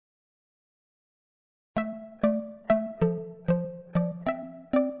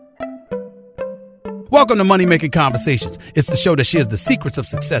Welcome to Money Making Conversations. It's the show that shares the secrets of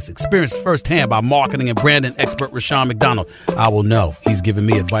success, experienced firsthand by marketing and branding expert Rushion McDonald. I will know he's given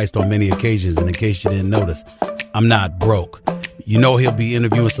me advice on many occasions, and in case you didn't notice, I'm not broke. You know he'll be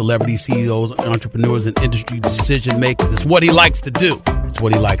interviewing celebrity CEOs, entrepreneurs, and industry decision makers. It's what he likes to do. It's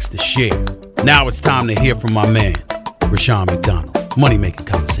what he likes to share. Now it's time to hear from my man, Rushion McDonald. Money Making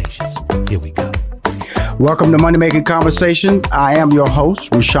Conversations. Here we go. Welcome to Money Making Conversation. I am your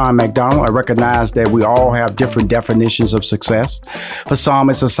host, Rushion McDonald. I recognize that we all have different definitions of success. For some,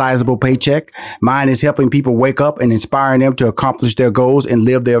 it's a sizable paycheck. Mine is helping people wake up and inspiring them to accomplish their goals and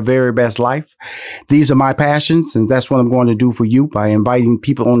live their very best life. These are my passions, and that's what I'm going to do for you by inviting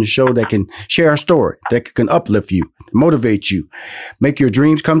people on the show that can share a story, that can uplift you, motivate you, make your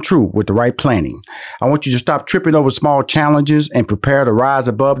dreams come true with the right planning. I want you to stop tripping over small challenges and prepare to rise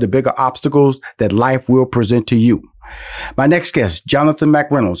above the bigger obstacles that life will present to you. My next guest, Jonathan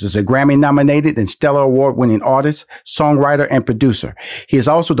McReynolds, is a Grammy-nominated and Stellar Award-winning artist, songwriter, and producer. He is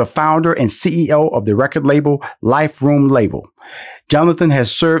also the founder and CEO of the record label Life Room Label. Jonathan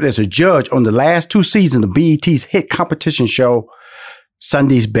has served as a judge on the last two seasons of BET's hit competition show,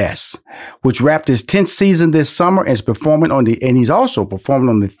 Sunday's Best, which wrapped his 10th season this summer and he's also performing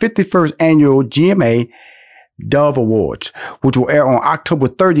on the 51st annual GMA Dove Awards, which will air on October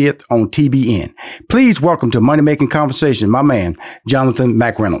 30th on TBN. Please welcome to Money Making Conversation, my man, Jonathan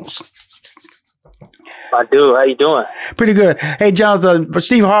McReynolds. I do. How you doing? Pretty good. Hey, Jonathan, for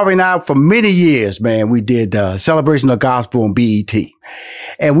Steve Harvey and I, for many years, man, we did Celebration of Gospel on BET.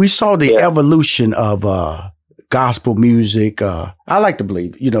 And we saw the evolution of gospel music. I like to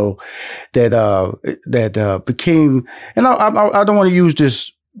believe, that became, and I don't want to use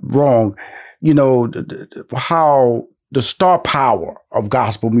this wrong, how the star power of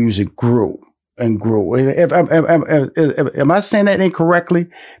gospel music grew and grew. Am I saying that incorrectly?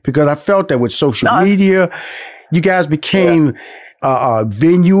 Because I felt that with social media, you guys became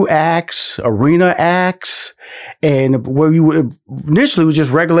venue acts, arena acts, and where you initially was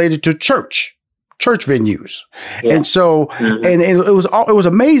just regulated to church venues. Yeah. And so, and it was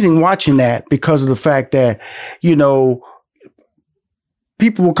amazing watching that because of the fact that,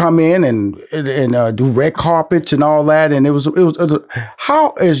 people will come in and do red carpets and all that. And it was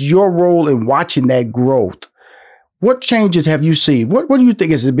how is your role in watching that growth? What changes have you seen? What do you think?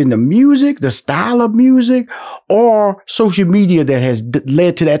 Has it been the music, the style of music, or social media that has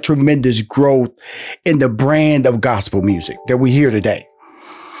led to that tremendous growth in the brand of gospel music that we hear today?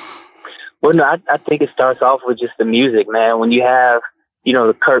 Well, no, I think it starts off with just the music, man. When you have,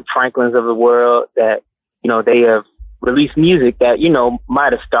 the Kirk Franklins of the world that, they have released music that,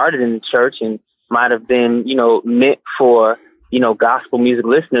 might have started in the church and might have been, meant for, gospel music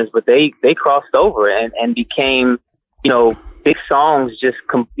listeners, but they crossed over and became, big songs just,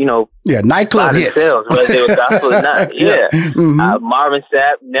 nightclub hits. Whether they were gospel or not. Marvin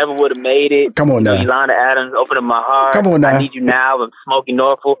Sapp Never Would Have Made It. Come on now. Yolanda Adams, Open Up My Heart. Come on now. I Need You Now. I'm Smoking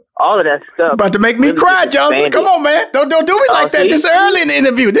Norfolk. All of that stuff. About to make me cry, Jonathan. Come on, man. Don't do me like that. This is early in the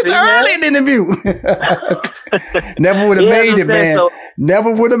interview. Never would have made it, man. So,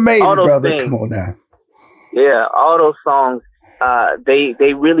 never would have made it, brother. Things. Come on now. Yeah, all those songs,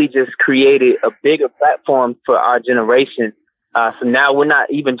 they really just created a bigger platform for our generation. So now we're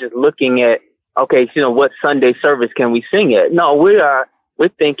not even just looking at, what Sunday service can we sing at? No, we're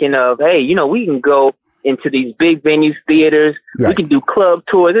thinking of, hey, we can go into these big venues, theaters. Right. We can do club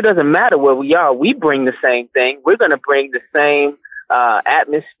tours. It doesn't matter where we are. We bring the same thing. We're going to bring the same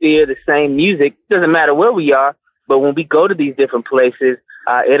atmosphere, the same music. It doesn't matter where we are. But when we go to these different places,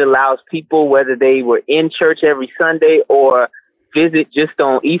 it allows people, whether they were in church every Sunday or visit just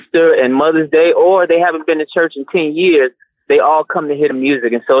on Easter and Mother's Day, or they haven't been to church in 10 years, they all come to hear the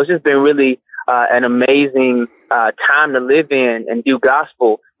music. And so it's just been really an amazing time to live in and do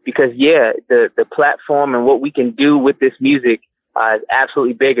gospel because, the platform and what we can do with this music is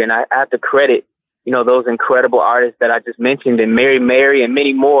absolutely bigger. And I have to credit, those incredible artists that I just mentioned and Mary and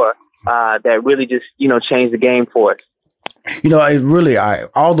many more that really just, changed the game for us.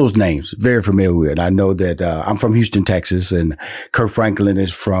 All those names very familiar with. I know that I'm from Houston, Texas, and Kirk Franklin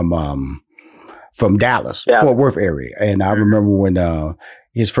is from Dallas, Fort Worth area. And I remember when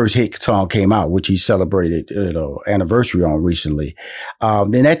his first hit song came out, which he celebrated, anniversary on recently.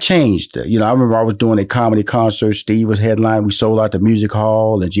 Then that changed. I remember I was doing a comedy concert. Steve was headlining. We sold out the music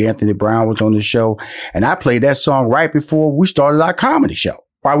hall, and G. Anthony Brown was on the show. And I played that song right before we started our comedy show.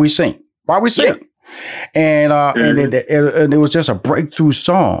 Why We Sing. Yeah. And it was just a breakthrough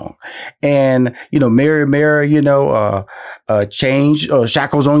song. And, Mary, Change,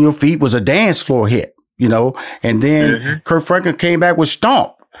 Shackles on Your Feet was a dance floor hit, And then Kirk Franklin came back with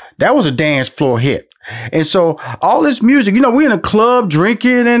Stomp. That was a dance floor hit. And so all this music, we in a club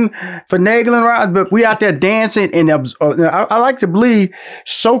drinking and finagling around, but we out there dancing. And I like to believe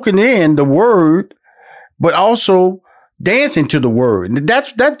soaking in the word, but also dancing to the word.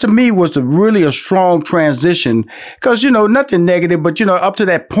 That to me was really a strong transition because, nothing negative, but, up to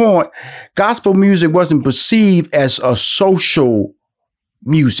that point, gospel music wasn't perceived as a social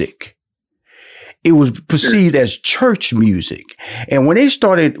music. It was perceived as church music. And when they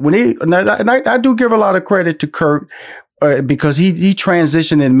started, and I do give a lot of credit to Kirk because he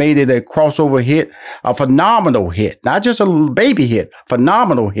transitioned and made it a crossover hit, a phenomenal hit, not just a baby hit,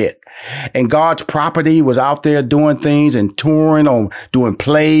 phenomenal hit. And God's Property was out there doing things and touring doing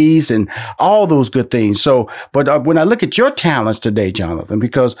plays and all those good things. So, but when I look at your talents today, Jonathan,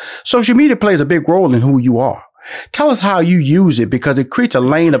 because social media plays a big role in who you are. Tell us how you use it because it creates a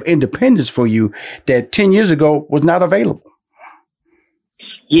lane of independence for you that 10 years ago was not available.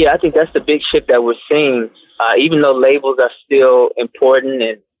 Yeah, I think that's the big shift that we're seeing. Even though labels are still important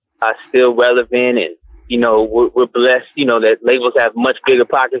and still relevant, and we're blessed, that labels have much bigger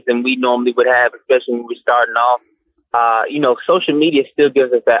pockets than we normally would have, especially when we're starting off. Social media still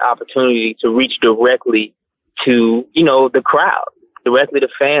gives us that opportunity to reach directly to the crowd. Directly to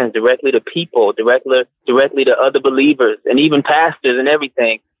fans, directly to people, directly to other believers, and even pastors and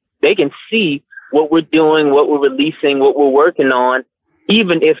everything. They can see what we're doing, what we're releasing, what we're working on,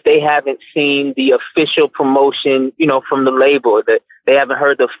 even if they haven't seen the official promotion, from the label, that they haven't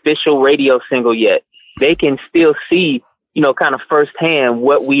heard the official radio single yet. They can still see, kind of firsthand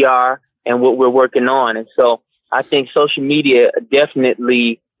what we are and what we're working on. And so I think social media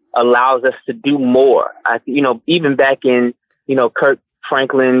definitely allows us to do more. Even back in, Kirk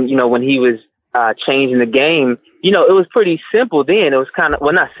Franklin, when he was changing the game, it was pretty simple then. It was kind of,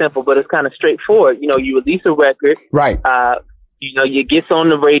 well, not simple, but it's kind of straightforward. You release a record. Right. It gets on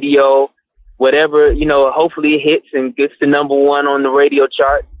the radio, whatever, hopefully it hits and gets to number one on the radio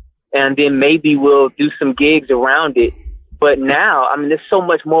chart. And then maybe we'll do some gigs around it. But now, there's so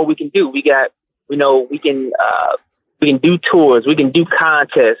much more we can do. We got, we can do tours, we can do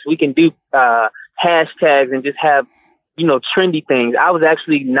contests, we can do hashtags and just have, trendy things. I was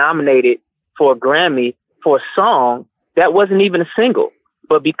actually nominated for a Grammy for a song that wasn't even a single,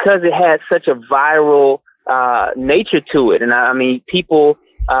 but because it had such a viral nature to it. And people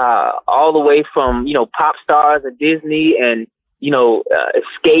all the way from, pop stars at Disney and,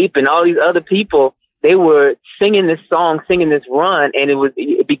 Escape and all these other people, they were singing this song, singing this run, and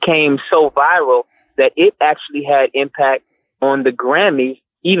it became so viral that it actually had impact on the Grammys,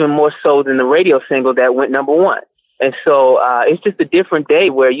 even more so than the radio single that went number one. And so it's just a different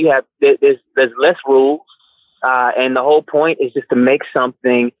day where there's less rules, and the whole point is just to make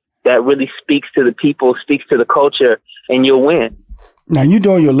something that really speaks to the people, speaks to the culture, and you'll win. Now you're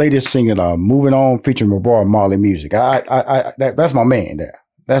doing your latest single, "Moving On," featuring my boy Marley Music. That's my man there.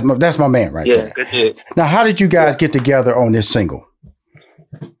 That's my man right there. Yeah, good. Now, how did you guys get together on this single?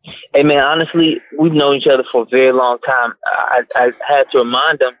 Hey man, honestly, we've known each other for a very long time. I had to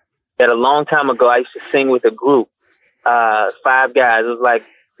remind him that a long time ago I used to sing with a group, 5 guys. It was like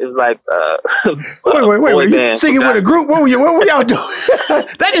wait. You singing with a group? What were y'all doing?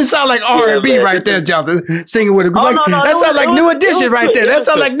 That didn't sound like R&B right there, Jonathan. Singing with a group. That sounds like New Edition right there. That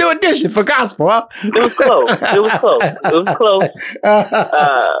sounds like New Edition for gospel, huh? It was close. It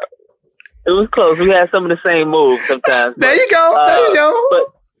was close. We had some of the same moves sometimes. There you go.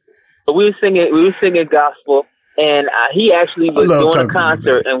 But we were singing gospel, and he actually was doing a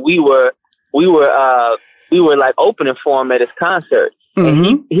concert, and we were like opening for him at his concert. Mm-hmm.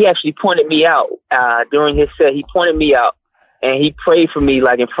 And he actually pointed me out during his set. He pointed me out, and he prayed for me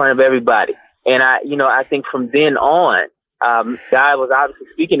like in front of everybody. And I think from then on, God was obviously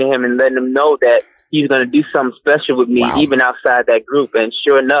speaking to him and letting him know that he's going to do something special with me, even outside that group. And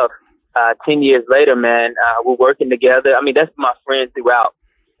sure enough, 10 years later, man, we're working together. That's my friend throughout.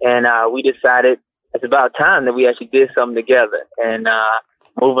 And we decided it's about time that we actually did something together. And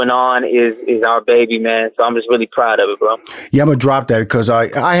Moving On is our baby, man. So I'm just really proud of it, bro. Yeah, I'm going to drop that because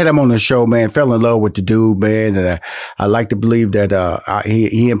I had him on the show, man. Fell in love with the dude, man. And I like to believe that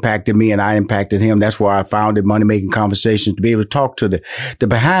he impacted me and I impacted him. That's why I founded Money Making Conversations, to be able to talk to the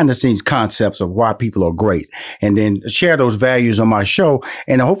behind the scenes concepts of why people are great and then share those values on my show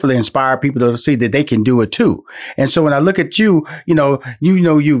and hopefully inspire people to see that they can do it too. And so when I look at you,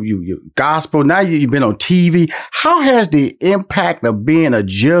 you gospel, now you've been on TV. How has the impact of being a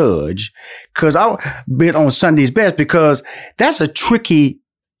judge, because I've been on Sunday's Best, because that's a tricky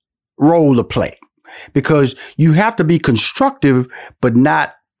role to play because you have to be constructive, but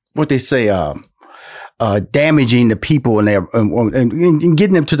not what they say, damaging the people and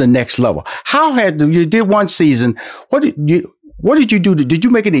getting them to the next level. How you did one season? What did you do? Did you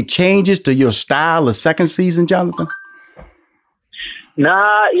make any changes to your style the second season, Jonathan?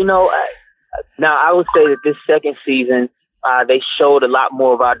 Nah, now I would say that this second season, they showed a lot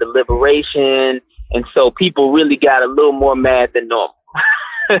more of our deliberation, and so people really got a little more mad than normal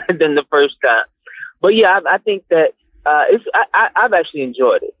than the first time. But yeah, I think that I've actually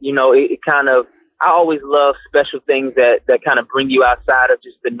enjoyed it. It kind of, I always love special things that kind of bring you outside of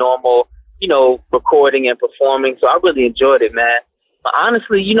just the normal, recording and performing. So I really enjoyed it, man. But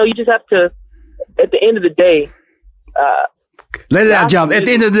honestly, you just have to, at the end of the day, let it out, Jonathan. At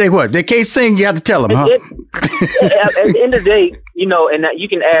the end of the day, what? If they can't sing, you have to tell them, huh? At the end of the day, and you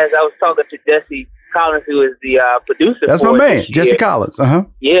can ask, I was talking to Jesse Collins, who is the producer. That's my man, Jesse Collins. Uh-huh.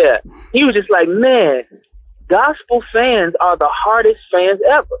 Yeah. He was just like, man, gospel fans are the hardest fans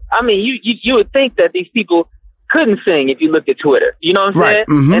ever. I mean, you would think that these people couldn't sing if you looked at Twitter. You know what I'm saying?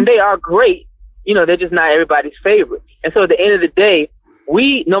 Mm-hmm. And they are great. They're just not everybody's favorite. And so at the end of the day,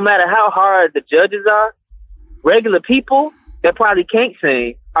 no matter how hard the judges are, regular people that probably can't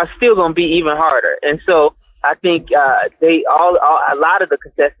sing are still going to be even harder. And so I think a lot of the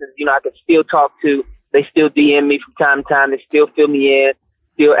contestants, I can still talk to. They still DM me from time to time. They still fill me in,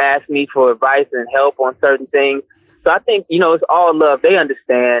 still ask me for advice and help on certain things. So I think, it's all love. They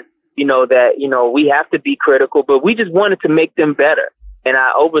understand, that, we have to be critical, but we just wanted to make them better. And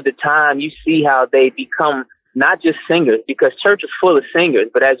over the time, you see how they become not just singers, because church is full of singers,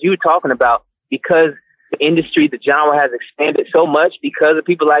 but as you were talking about, because the industry, the genre has expanded so much because of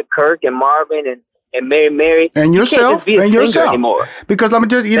people like Kirk and Marvin and Mary and yourself anymore. Because let me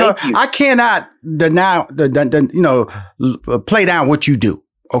tell you, I cannot deny play down what you do.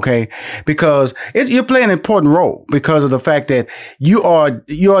 Okay, because you're playing an important role because of the fact that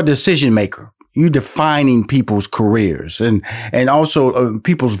you're a decision maker. You defining people's careers and also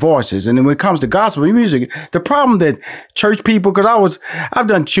people's voices. And then when it comes to gospel music, the problem that church people, because I've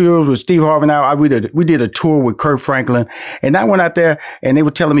done tours with Steve Harvey now. We did a tour with Kirk Franklin, and I went out there and they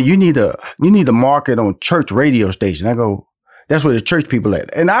were telling me you need to market on church radio station. I go, that's where the church people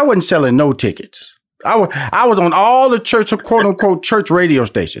at. And I wasn't selling no tickets. I was on all the church, quote unquote, church radio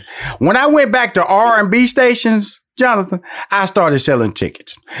stations. When I went back to R&B stations, Jonathan, I started selling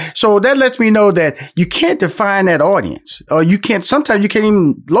tickets. So that lets me know that you can't define that audience, or sometimes you can't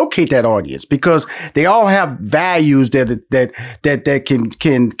even locate that audience, because they all have values that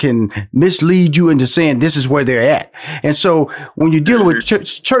can mislead you into saying this is where they're at. And so when you're dealing with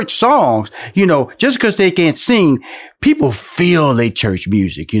church songs, just because they can't sing, people feel their church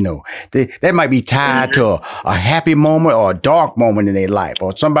music, that might be tied to a happy moment or a dark moment in their life,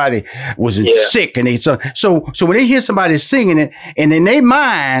 or somebody was sick and so when they hear somebody singing it, and in their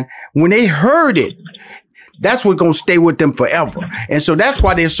mind, when they heard it, that's what's going to stay with them forever. And so that's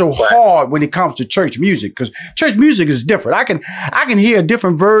why they're so hard when it comes to church music, because church music is different. I can hear a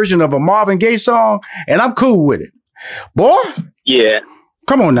different version of a Marvin Gaye song and I'm cool with it. Boy. Yeah.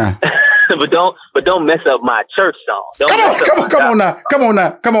 Come on now. But don't mess up my church song. Come on now.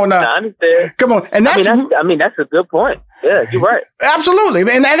 I understand. Come on. And that's a good point. Yeah, you're right. Absolutely.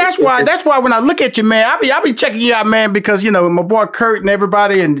 And that's why when I look at you, man, I'll be checking you out, man, because, my boy Kurt and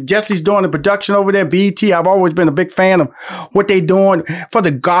everybody, and Jesse's doing the production over there, BET. I've always been a big fan of what they're doing for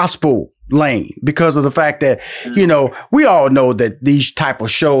the gospel lane, because of the fact that, we all know that these type of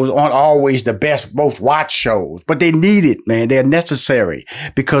shows aren't always the best, most watched shows, but they need it, man. They're necessary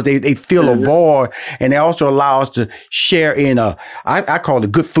because they fill a void, and they also allow us to share in I call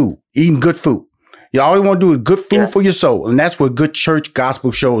it good food, eating good food. All you want to do is good food for your soul. And that's what good church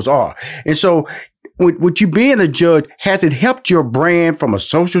gospel shows are. And so with you being a judge, has it helped your brand from a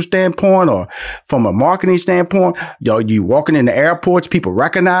social standpoint or from a marketing standpoint? You walking in the airports, people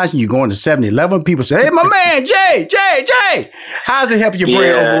recognize you. You going to 7-Eleven, people say, hey, my man, Jay. How's it helping your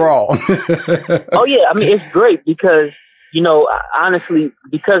brand overall? Oh, yeah. I mean, it's great because, honestly,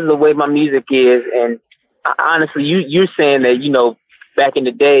 because of the way my music is, and honestly, you're saying that, back in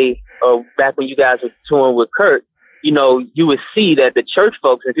the day, or back when you guys were touring with Kurt, you would see that the church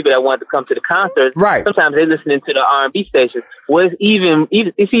folks and people that wanted to come to the concerts, sometimes they're listening to the R&B stations. Well,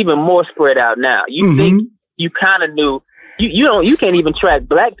 it's even more spread out now. You think you kind of knew. You can't even track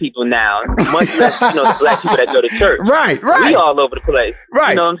black people now, much less the black people that go to church. Right. We all over the place. Right.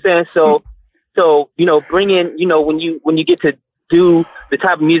 You know what I'm saying? So bring in when you get to do the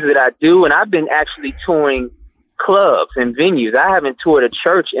type of music that I do, and I've been actually touring clubs and venues. I haven't toured a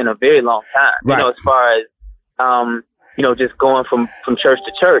church in a very long time, as far as, just going from church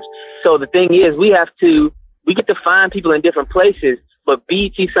to church. So the thing is, we get to find people in different places but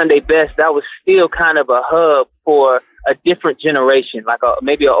BET Sunday Best, that was still kind of a hub for a different generation, like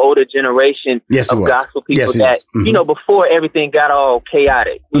maybe an older generation of gospel people before everything got all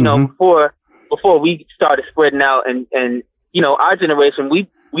chaotic, before we started spreading out and our generation,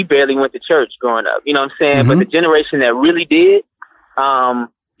 we barely went to church growing up, you know what I'm saying? But the generation that really did,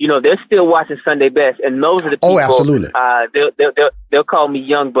 they're still watching Sunday Best, and those are the people. Oh, absolutely. They'll call me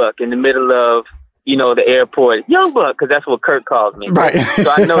Young Buck in the middle of the airport, Young Buck, because that's what Kurt calls me. Right. So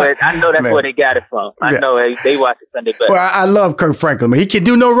I know that's where they got it from. I know they watch it Sunday Best. Well, I love Kurt Franklin, man. He can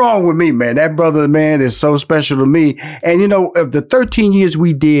do no wrong with me, man. That brother, man, is so special to me. And of the 13 years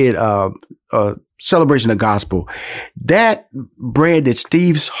we did Celebration of Gospel, that branded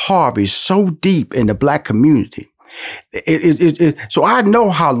Steve Harvey so deep in the Black community. So I know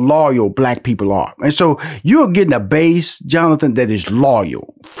how loyal Black people are. And so you're getting a base, Jonathan, that is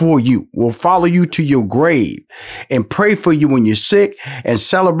loyal for you, will follow you to your grave and pray for you when you're sick and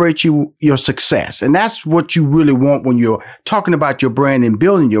celebrate your success. And that's what you really want when you're talking about your brand and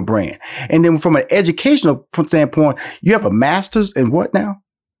building your brand. And then from an educational standpoint, you have a master's in what now?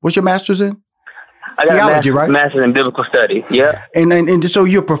 What's your master's in? I got a master's in biblical studies. Yeah. And so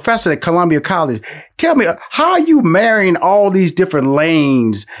you're a professor at Columbia College. Tell me, how are you marrying all these different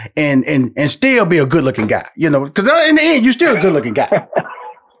lanes and still be a good looking guy? Because in the end, you're still a good looking guy.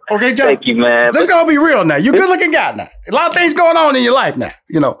 Okay, John? Thank you, man. Let's go be real now. You're a good looking guy now. A lot of things going on in your life now,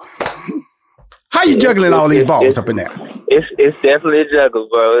 How you juggling all these balls up in there? It's definitely a juggle,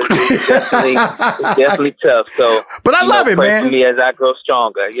 bro. It's definitely tough. So, but I love it, man. For me as I grow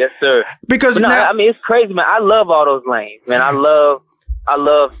stronger, yes, sir. Because it's crazy, man. I love all those lanes, man. I love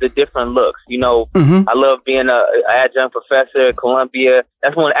the different looks. I love being an adjunct professor at Columbia.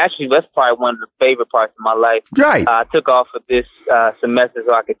 That's probably one of the favorite parts of my life. Right. I took off for this semester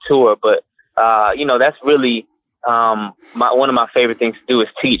so I could tour, but that's really one of my favorite things to do is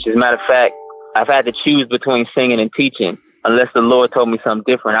teach. As a matter of fact, I've had to choose between singing and teaching. Unless the Lord told me something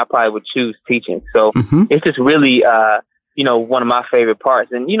different, I probably would choose teaching. So it's just really, one of my favorite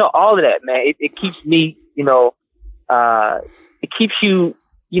parts. And, all of that, man, it keeps me, it keeps you,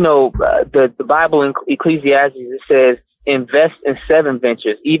 the Bible in Ecclesiastes, it says, invest in 7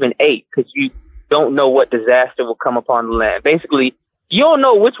 ventures, even 8, because you don't know what disaster will come upon the land. Basically, you don't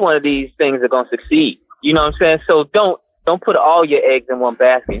know which one of these things are going to succeed. You know what I'm saying? So don't put all your eggs in one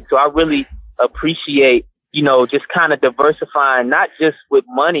basket. So I really appreciate, just kind of diversifying, not just with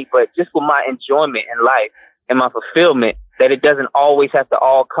money, but just with my enjoyment in life and my fulfillment, that it doesn't always have to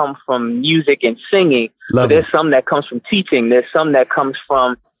all come from music and singing. But there's some that comes from teaching. There's some that comes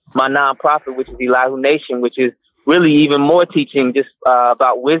from my nonprofit, which is Elihu Nation, which is really even more teaching just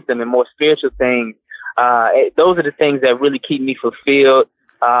about wisdom and more spiritual things. Those are the things that really keep me fulfilled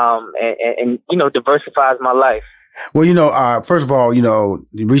and diversifies my life. Well, first of all, you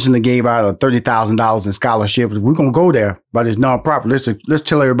recently gave out $30,000 in scholarships. We're going to go there by this nonprofit. Let's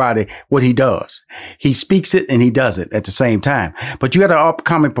tell everybody what he does. He speaks it and he does it at the same time. But you had an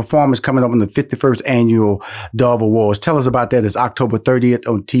upcoming performance coming up on the 51st annual Dove Awards. Tell us about that. It's October 30th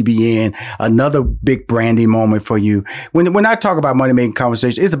on TBN. Another big branding moment for you. When I talk about Money Making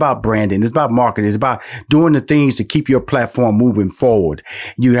Conversation, it's about branding. It's about marketing. It's about doing the things to keep your platform moving forward.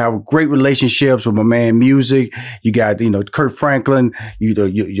 You have great relationships with my man Music. You got, Kurt Franklin.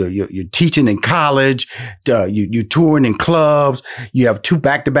 You're teaching in college. You're touring in clubs. You have 2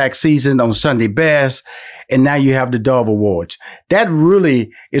 back-to-back seasons on Sunday Best, and now you have the Dove Awards. That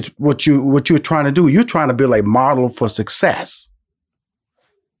really is what you're trying to do. You're trying to build a model for success.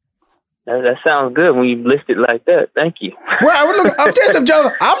 That sounds good when you list it like that. Thank you. Well, look, I'm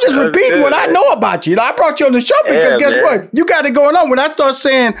just repeating what I know about you. I brought you on the show because guess what? You got it going on. When I start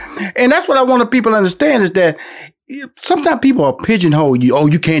saying, and that's what I want people to understand is that sometimes people are pigeonhole you. Oh,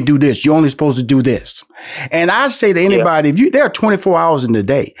 you can't do this. You're only supposed to do this. And I say to anybody, there are 24 hours in the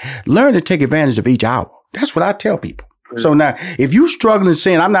day. Learn to take advantage of each hour. That's what I tell people. So now, if you're struggling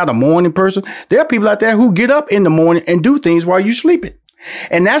saying I'm not a morning person, there are people out there who get up in the morning and do things while you're sleeping.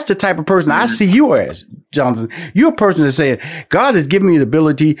 And that's the type of person I see you as, Jonathan. You're a person that said, God has given me the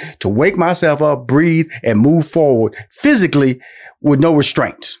ability to wake myself up, breathe, and move forward physically with no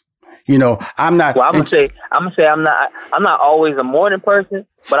restraints. I'm not. Well, I'm gonna say I'm not always a morning person,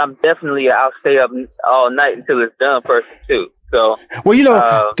 but I'm definitely I'll stay up all night until it's done person too. So well, you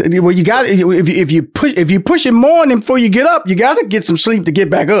got if you push it morning before you get up, you got to get some sleep to get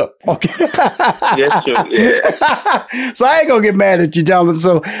back up. Okay. Yes, sure. Yeah. So I ain't gonna get mad at you, Jonathan.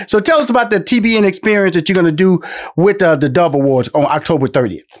 So tell us about the TBN experience that you're gonna do with the Dove Awards on October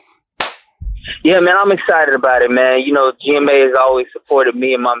 30th. Yeah, man, I'm excited about it, man. GMA has always supported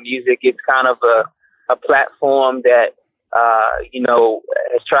me and my music. It's kind of a platform that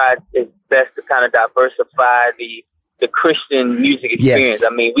has tried its best to kind of diversify the Christian music experience. Yes. I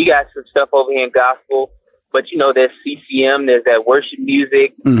mean, we got some stuff over here in gospel, but there's CCM, there's that worship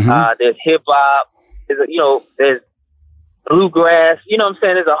music, there's hip hop, there's bluegrass. You know what I'm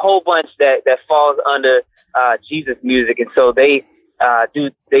saying? There's a whole bunch that falls under Jesus music, and so they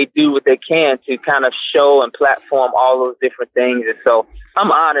do what they can to kind of show and platform all those different things. And so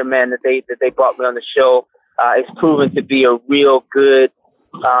I'm honored, man, that they brought me on the show. It's proven to be a real good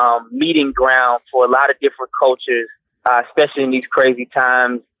meeting ground for a lot of different cultures, especially in these crazy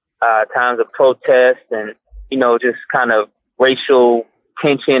times of protest and just kind of racial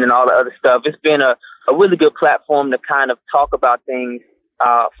tension and all the other stuff. It's been a really good platform to kind of talk about things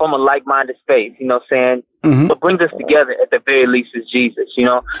from a like-minded space, saying what brings us together at the very least is Jesus,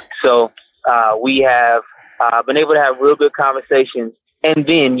 So we have been able to have real good conversations. And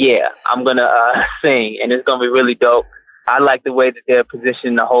then, I'm going to sing, and it's going to be really dope. I like the way that they're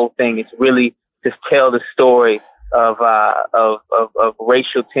positioning the whole thing. It's really just tell the story of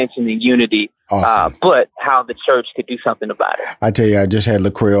racial tension and unity, awesome. But how the church could do something about it. I tell you, I just had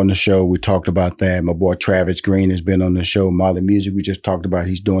Lecrae on the show. We talked about that. My boy Travis Green has been on the show. Molly Music, we just talked about.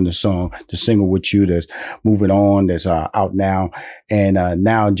 He's doing the single with you that's moving on, that's out now. And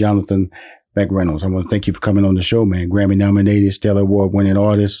now Jonathan McReynolds, I want to thank you for coming on the show, man. Grammy nominated, Stellar Award winning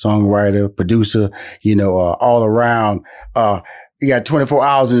artist, songwriter, producer, all around. He got 24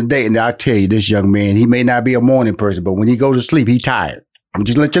 hours in a day. And I tell you, this young man, he may not be a morning person, but when he goes to sleep, he tired. I'm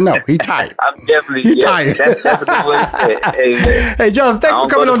just let you know, he tired. I'm definitely tired. That's a good way to say it. Hey, man. Hey, Jonathan, thanks for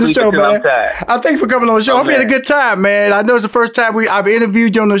coming on the show, man. I thank you for coming on the show. Hope you had a good time, man. I know it's the first time I've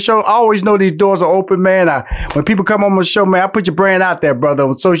interviewed you on the show. I always know these doors are open, man. When people come on the show, man, I put your brand out there, brother,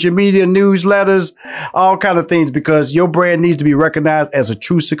 on social media, newsletters, all kind of things, because your brand needs to be recognized as a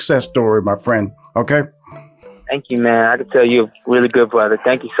true success story, my friend. Okay? Thank you, man. I can tell you're a really good brother.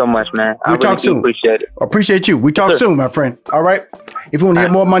 Thank you so much, man. We'll talk soon. Appreciate it. Appreciate you. We talk soon, my friend. All right? If you want to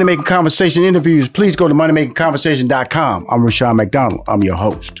hear more Money Making Conversation interviews, please go to moneymakingconversation.com. I'm Rushion McDonald. I'm your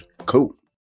host. Cool.